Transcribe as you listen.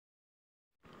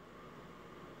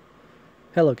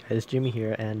Hello guys, Jimmy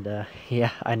here, and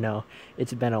yeah, I know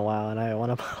it's been a while, and I want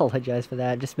to apologize for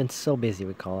that. I've just been so busy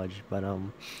with college, but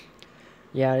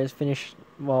yeah, I just finished.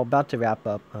 Well, about to wrap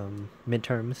up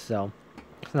midterms, so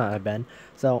it's not that bad.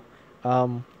 So,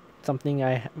 um, something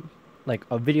like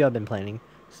a video I've been planning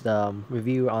is the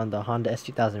review on the Honda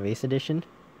S2000 Race Edition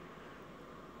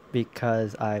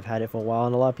because I've had it for a while,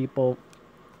 and a lot of people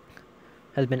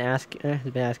has been asking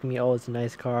me, oh, it's a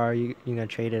nice car, you gonna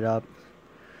trade it up?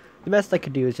 The best I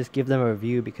could do is just give them a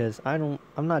review because I'm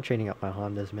not trading up my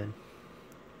Hondas, man.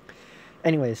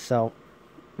 Anyways, so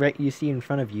right you see in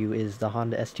front of you is the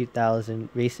Honda S2000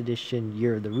 Race Edition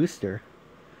Year of the Rooster.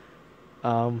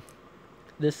 Um,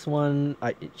 this one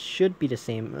it should be the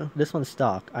same. This one's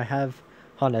stock. I have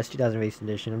Honda S2000 Race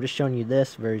Edition. I'm just showing you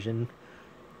this version,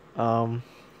 um,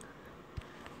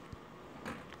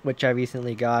 which I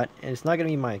recently got, and it's not gonna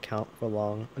be my account for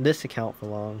long. This account for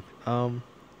long.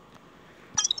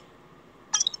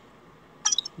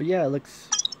 But yeah, it looks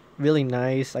really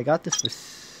nice. I got this for,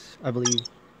 I believe,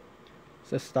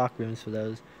 the stock rims for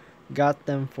those. Got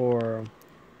them for.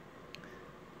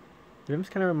 The rims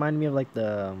kind of remind me of like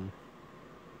the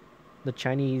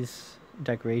Chinese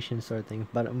decoration sort of thing,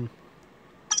 but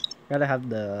gotta have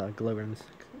the glow rims.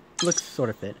 Looks sort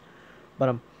of fit,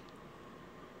 but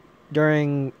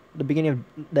during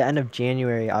the end of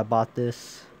January, I bought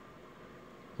this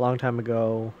a long time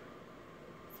ago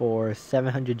for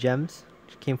 700 gems,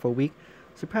 which came for a week.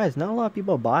 Surprised, not a lot of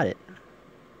people bought it.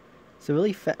 It's a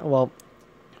really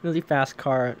fast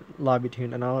car lobby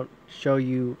tune, and I'll show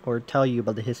you or tell you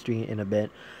about the history in a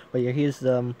bit. But yeah, here's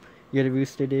the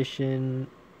Rooster edition.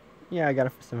 Yeah, I got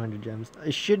it for 700 gems.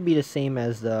 It should be the same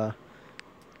as the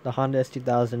Honda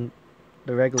S2000,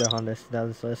 the regular Honda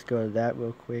S2000. So let's go to that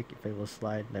real quick. If it will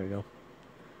slide, there we go.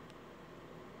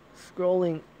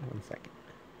 Scrolling, 1 second.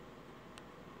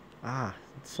 Ah,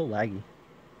 it's so laggy.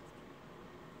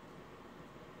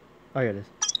 Oh, here it is.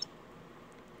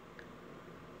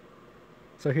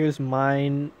 So here's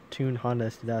mine tuned Honda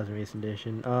S2000 Race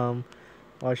Edition. I'll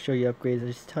show you upgrades and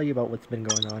just tell you about what's been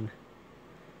going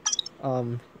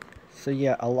on. So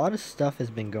yeah, a lot of stuff has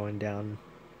been going down.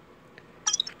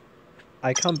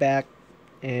 I come back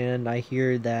and I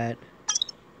hear that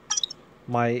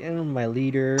my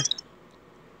leader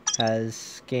has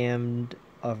scammed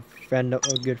a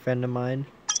good friend of mine.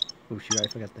 Oh shoot, I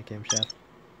forgot the camshaft.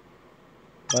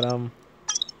 But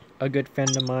a good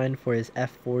friend of mine for his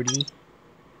F40,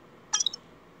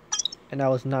 and I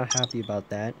was not happy about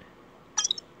that.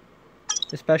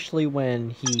 Especially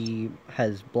when he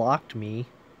has blocked me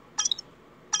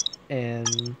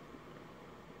and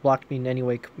blocked me in any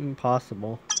way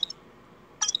possible.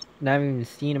 And I haven't even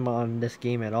seen him on this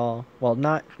game at all. Well,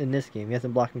 not in this game. He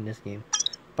hasn't blocked me in this game.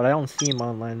 But I don't see him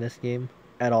online in this game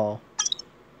at all.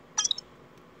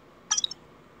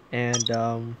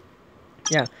 And,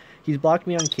 yeah. He's blocked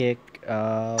me on Kick.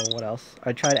 What else?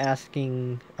 I tried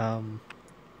asking,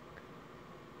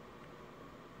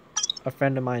 a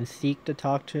friend of mine Seek to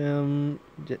talk to him.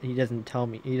 He doesn't tell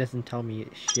me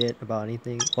shit about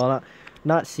anything. Well,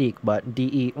 not Seek, but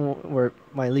DE, or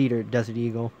my leader, Desert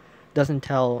Eagle, doesn't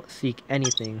tell Seek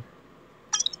anything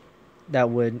that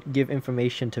would give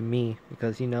information to me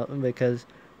because because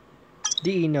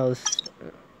DE knows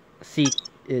Seek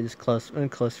is close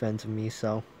friends with me,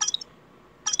 so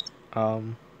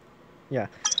yeah.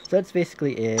 So that's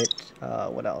basically it.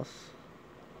 What else?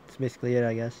 That's basically it,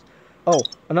 I guess. Oh,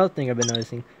 another thing I've been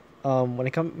noticing,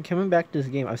 when coming back to this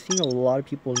game, I've seen a lot of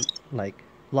people, like,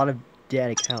 a lot of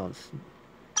dead accounts,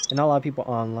 and not a lot of people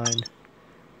online,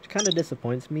 which kind of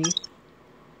disappoints me.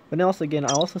 But then also, again,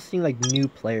 I also seen, like, new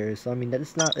players, so I mean,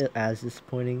 that's not as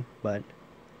disappointing, but,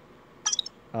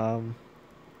 yeah,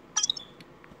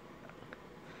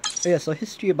 so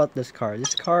history about this car.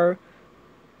 This car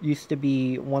used to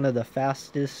be one of the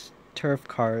fastest turf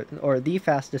car, or the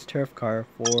fastest turf car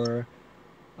for,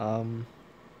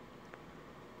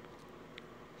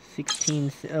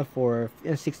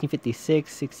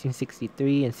 1656,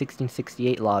 1663, and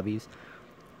 1668 lobbies.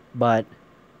 But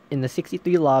in the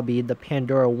 63 lobby, the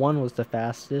Pandora 1 was the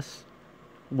fastest,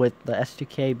 with the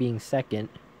S2K being second.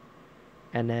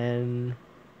 And then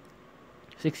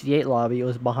 68 lobby, it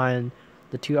was behind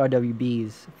the two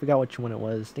RWBs. I forgot which one it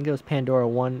was. I think it was Pandora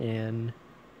 1 and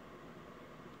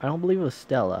I don't believe it was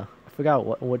Stella. I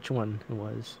forgot which one it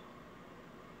was.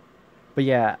 But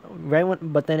yeah,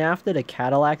 but then after the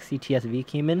Cadillac CTS-V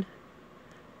came in,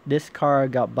 this car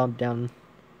got bumped down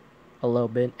a little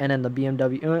bit, and then the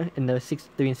BMW in the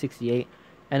 63 and 68,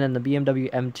 and then the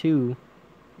BMW M2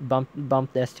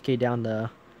 bumped the STK down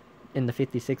in the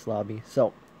 56 lobby.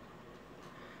 So,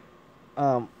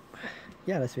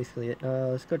 yeah, that's basically it.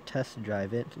 Let's go test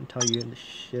drive it and tell you in the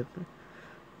shift.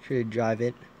 Should drive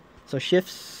it. So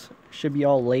shifts should be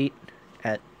all late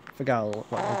at. Forgot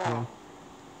what I'm doing.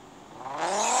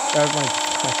 That was my.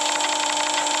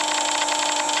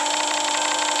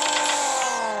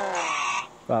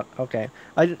 Fuck. Okay.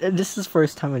 This is the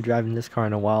first time I'm driving this car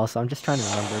in a while, so I'm just trying to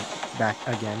remember back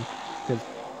again, because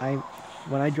I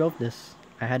when I drove this,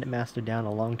 I had it mastered down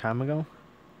a long time ago.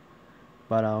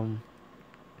 But from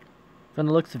the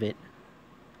looks of it,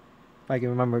 if I can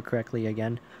remember correctly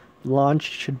again, launch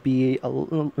should be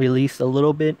released a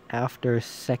little bit after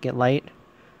second light,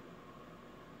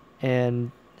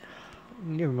 and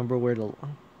I need to remember where to.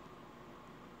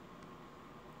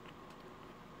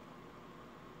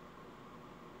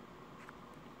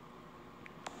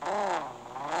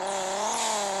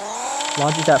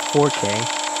 Launch is at 4K.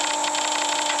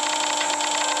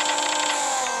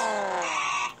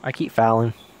 I keep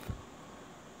fouling.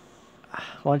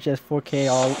 Launch at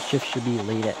 4K. All shifts should be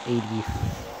late at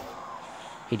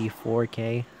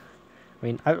 84K.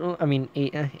 I mean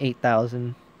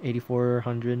 8,000,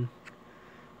 8,400.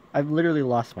 I've literally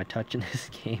lost my touch in this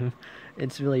game.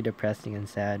 It's really depressing and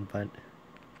sad, but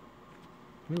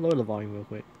let me lower the volume real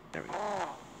quick. There we go.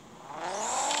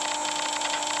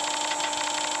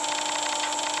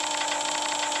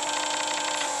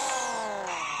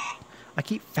 I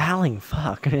keep fouling.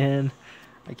 Fuck, man.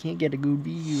 I can't get a good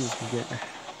view.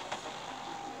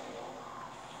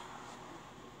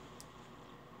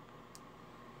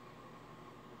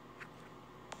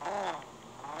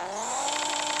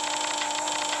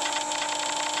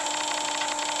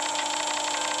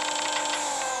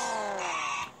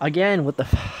 Again with the.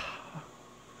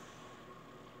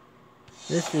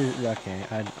 This is okay.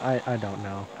 I don't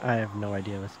know. I have no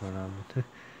idea what's going on.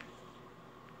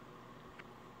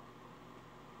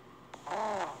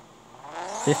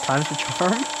 Fifth time's the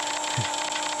charm.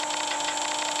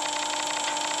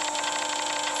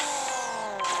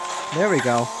 There we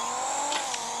go.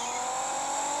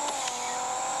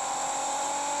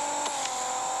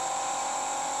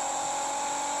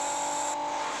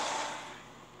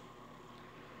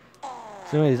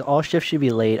 So anyways, all shifts should be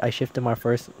late. I shifted my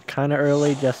first kind of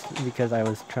early just because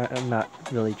I'm not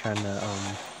really trying to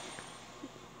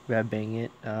grab bang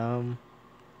it. The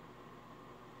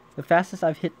fastest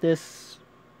I've hit this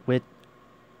with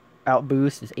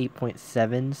outboost is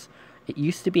 8.7s. It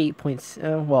used to be 8.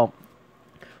 Well,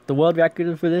 the world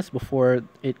record for this before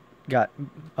it got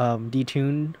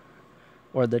detuned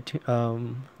or the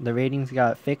ratings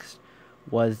got fixed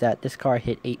was that this car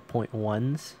hit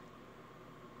 8.1s.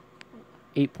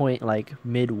 8 point like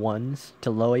mid ones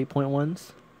to low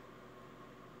 8.1s,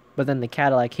 but then the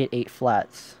Cadillac hit 8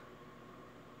 flats,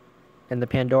 and the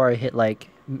Pandora hit like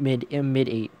mid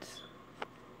 8s,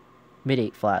 mid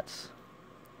 8 flats.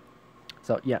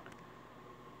 So yeah,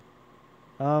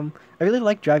 I really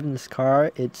like driving this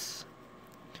car. It's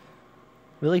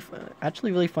really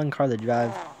actually really fun car to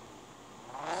drive.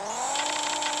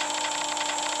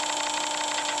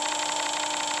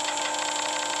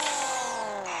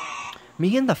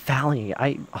 Me and the fouling,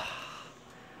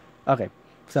 okay,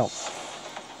 so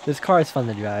this car is fun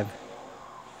to drive.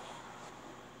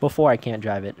 Before I can't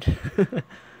drive it.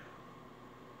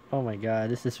 Oh my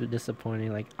god, this is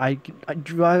disappointing. Like I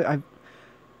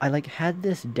like had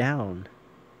this down.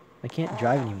 I can't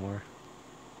drive anymore.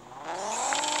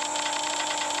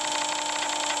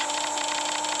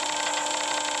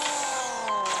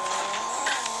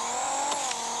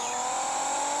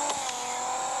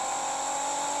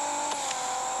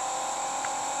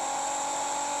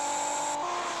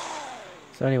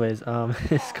 So anyways,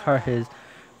 this car is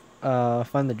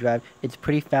fun to drive. It's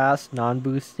pretty fast,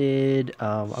 non-boosted.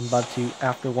 I'm about to,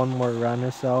 after one more run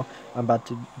or so, I'm about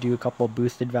to do a couple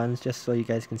boosted runs just so you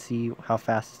guys can see how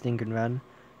fast this thing can run.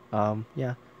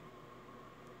 Yeah.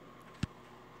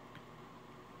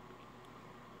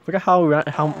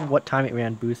 Forgot what time it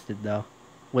ran boosted though,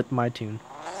 with my tune.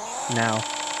 Now.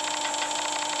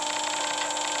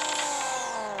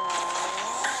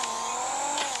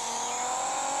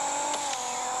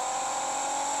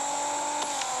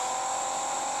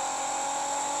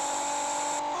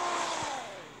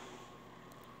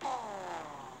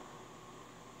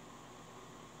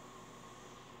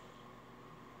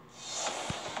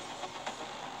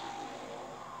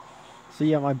 So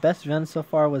yeah, my best run so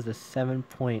far was a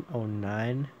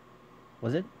 7.09.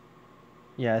 Was it?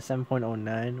 Yeah,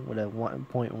 7.09 with a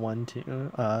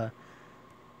 1.12.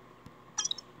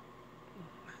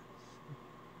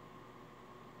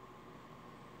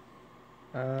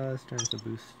 Let's turn the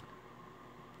boost.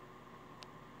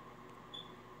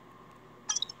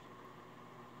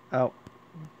 Oh,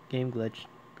 game glitch.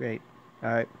 Great.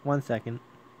 Alright, 1 second.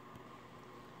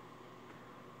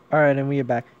 Alright, and we are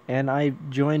back. And I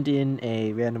joined in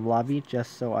a random lobby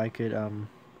just so I could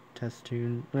test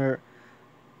tune or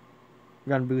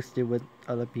run boosted with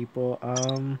other people.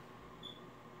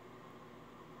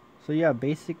 So yeah,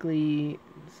 basically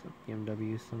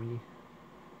BMW somebody.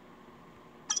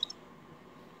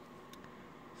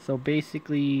 So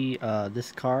basically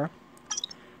this car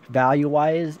value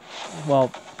wise,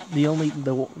 well, there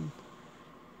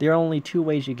are only two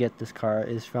ways you get this car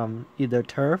is from either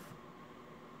turf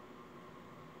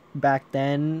back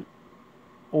then,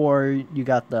 or you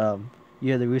got the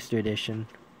Rooster edition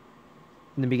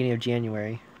in the beginning of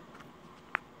January.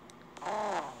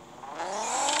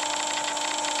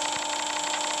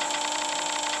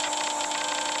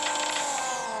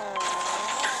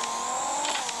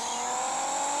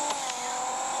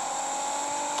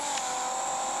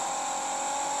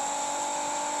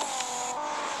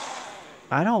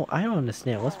 I don't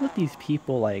understand. What's with these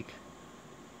people like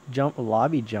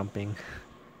lobby jumping?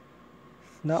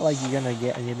 It's not like you're gonna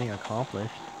get anything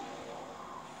accomplished.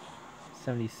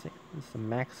 76. It's the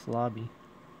max lobby.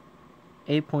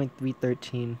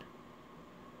 8.313.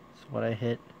 That's what I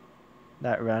hit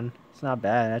that run. It's not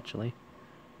bad actually.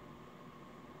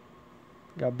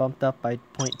 Got bumped up by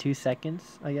 0.2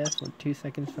 seconds, I guess. 2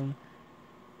 seconds from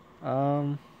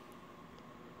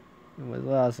what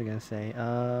else was I gonna say?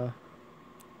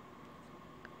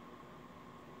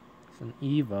 It's an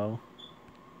Evo.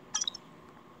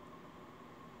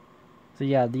 So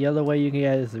yeah, the other way you can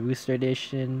get is the Rooster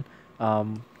Edition.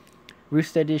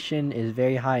 Rooster Edition is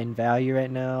very high in value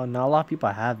right now. Not a lot of people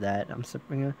have that.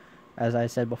 As I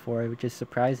said before, which is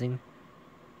surprising,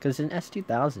 because in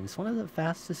S2000, it's one of the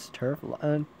fastest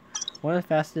one of the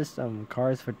fastest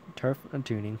cars for turf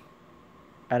tuning.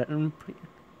 And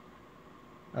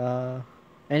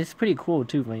it's pretty cool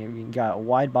too. When you got a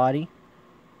wide body.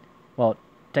 Well,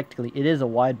 technically it is a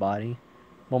wide body,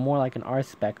 but more like an R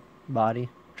spec body,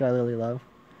 which I really love.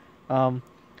 How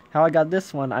I got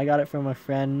this one, I got it from a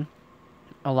friend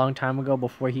a long time ago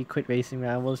before he quit racing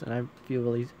rivals, and I feel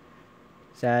really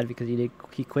sad because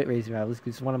he quit racing rivals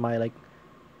because he's one of my like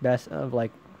best of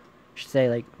like should say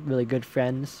like really good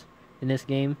friends in this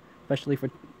game, especially for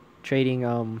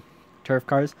trading turf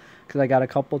cars, because I got a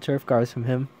couple turf cars from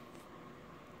him.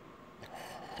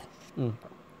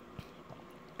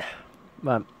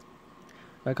 But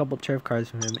a couple turf cars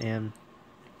from him, and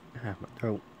my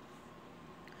throat.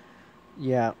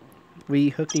 Yeah, we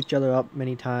hooked each other up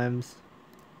many times.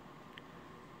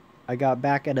 I got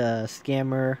back at a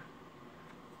scammer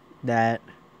that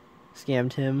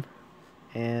scammed him,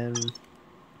 and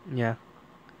yeah.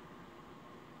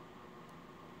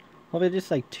 Probably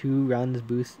just like 2 or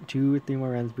 3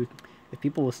 more runs boost. If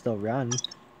people will still run.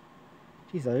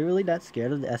 Jeez, are they really that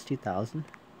scared of the S2000?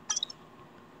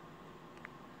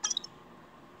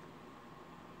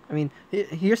 I mean,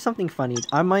 here's something funny.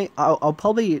 I'll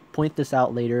probably point this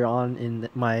out later on in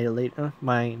my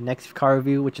next car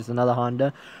review, which is another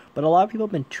Honda. But a lot of people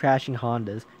have been trashing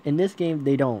Hondas. In this game,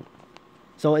 they don't.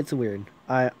 So it's weird.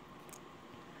 No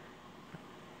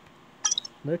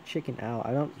chicken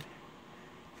out.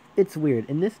 It's weird.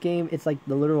 In this game, it's like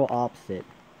the literal opposite.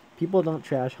 People don't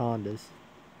trash Hondas.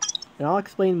 And I'll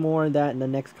explain more of that in the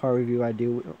next car review I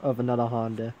do of another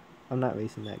Honda. I'm not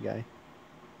racing that guy.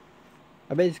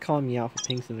 I bet he's calling me out for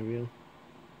pinks in the reel.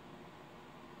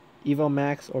 Evo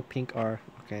Max or Pink R.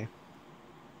 Okay.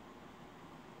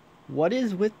 What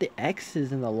is with the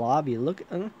X's in the lobby? Look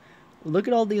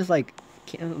at all these like...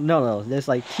 No. There's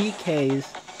like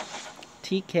TKs,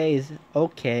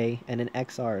 OK, and then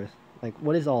XRs. Like,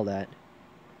 what is all that?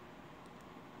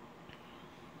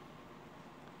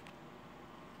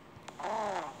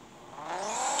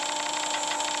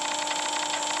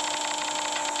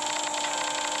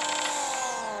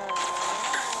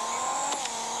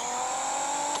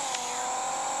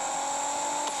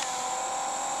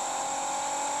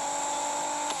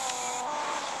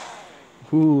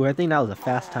 Ooh, I think that was a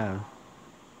fast time.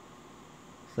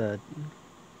 It's a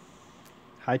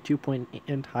high 2 point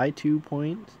and high 2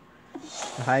 points.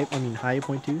 High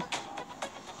 0.2.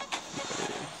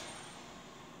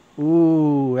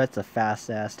 Ooh, that's a fast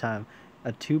ass time.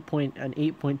 An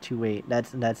 8.28.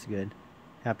 That's good.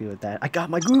 Happy with that. I got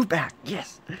my groove back.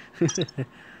 Yes.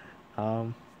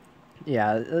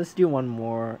 Yeah. Let's do one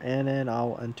more, and then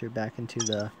I'll enter back into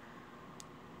the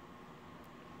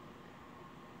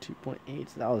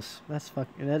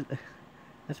 2.8.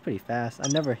 That's pretty fast. I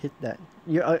never hit that.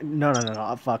 No.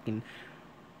 I fucking.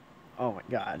 Oh my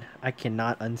god. I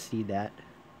cannot unsee that.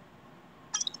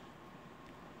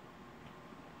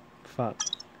 Fuck.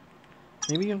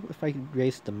 Maybe if I could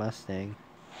race the Mustang.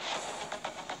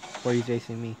 Or he's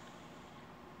racing me.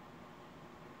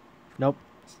 Nope,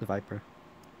 it's the Viper.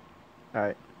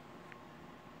 Alright.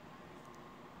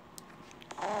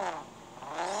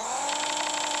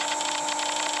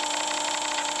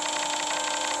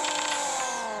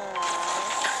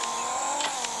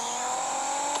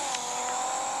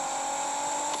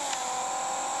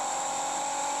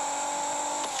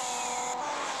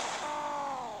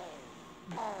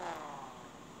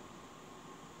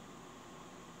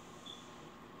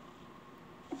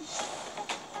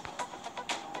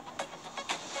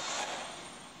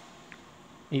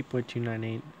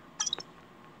 $8.298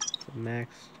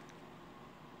 max.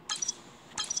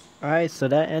 Alright, so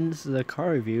that ends the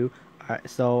car review. Alright,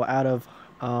 so out of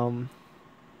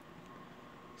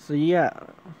so yeah, I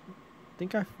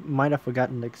think I might have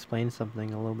forgotten to explain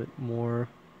something a little bit more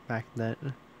back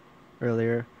then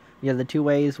earlier. Yeah, the two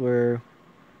ways were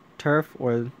turf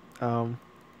or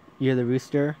either the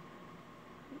Rooster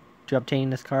to obtain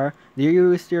this car. The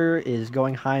Rooster is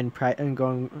going high in price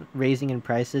and raising in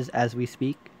prices as we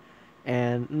speak.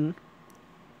 And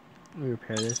let me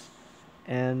repair this.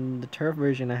 And the turf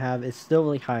version I have is still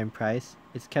really high in price.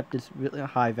 It's kept its really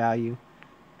high value,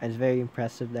 and it's very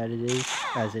impressive that it is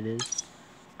as it is.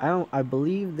 I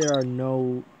believe there are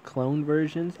no clone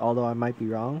versions, although I might be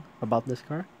wrong about this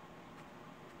car.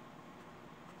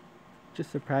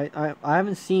 Just surprised. I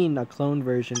haven't seen a clone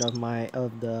version of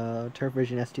the turf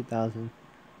version S2000.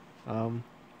 But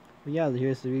yeah,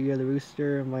 here's the review of the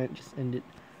Rooster. I might just end it.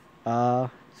 So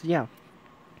yeah,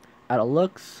 out of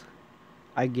looks,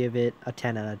 I give it a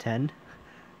 10 out of 10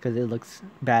 because it looks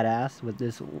badass with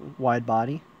this wide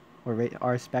body or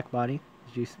R spec body,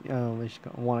 as you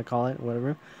want to call it,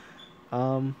 whatever.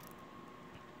 In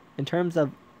terms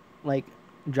of like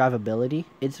drivability,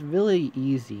 it's really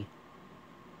easy.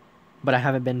 But I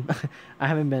haven't been I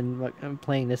haven't been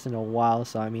playing this in a while,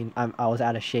 so I mean I was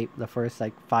out of shape the first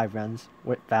like 5 runs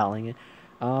with fouling it.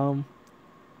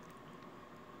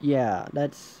 Yeah,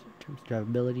 that's in terms of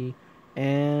drivability,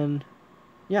 and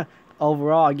yeah,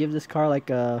 overall I give this car like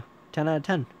a 10 out of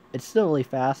 10. It's still really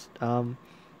fast. Still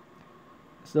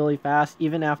really fast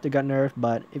even after it got nerfed.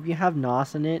 But if you have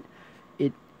NOS in it,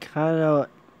 it kind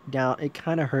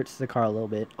of hurts the car a little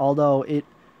bit. Although it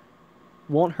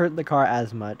won't hurt the car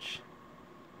as much.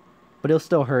 But it'll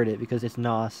still hurt it because it's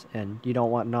NOS, and you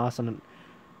don't want NOS on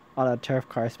a turf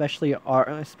car, especially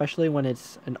when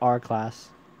it's an R class.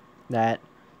 That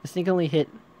this thing can only hit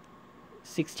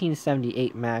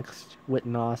 1678 max with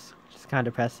NOS, which is kind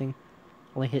of depressing.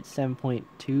 Only hit 7.2,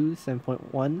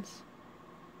 7.1s.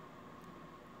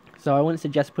 So I wouldn't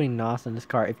suggest putting NOS on this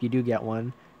car if you do get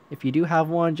one. If you do have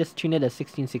one, just tune it to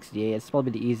 1668. It's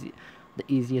probably the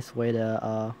easiest way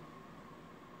to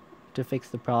fix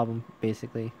the problem,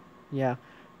 basically. Yeah,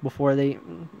 before they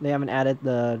haven't added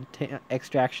the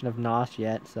extraction of NOS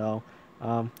yet. So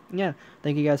yeah,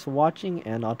 thank you guys for watching,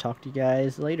 and I'll talk to you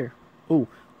guys later. Oh,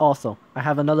 also I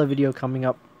have another video coming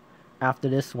up after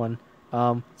this one.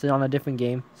 It's on a different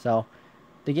game. So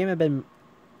the game I've been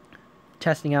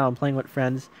testing out and playing with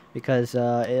friends because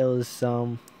it was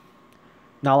not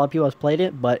a lot of people have played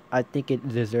it, but I think it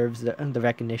deserves the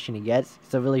recognition it gets.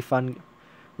 It's a really fun,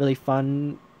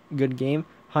 good game.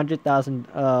 100,000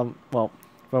 well,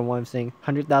 from what I'm saying,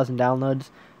 100,000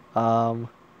 downloads,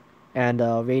 and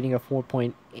a rating of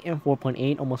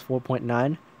 4.8, almost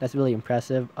 4.9. That's really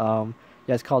impressive. Yeah,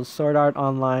 it's called Sword Art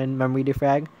Online Memory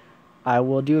Defrag. I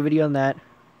will do a video on that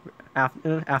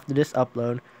after this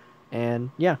upload.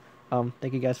 And yeah,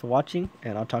 thank you guys for watching,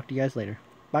 and I'll talk to you guys later.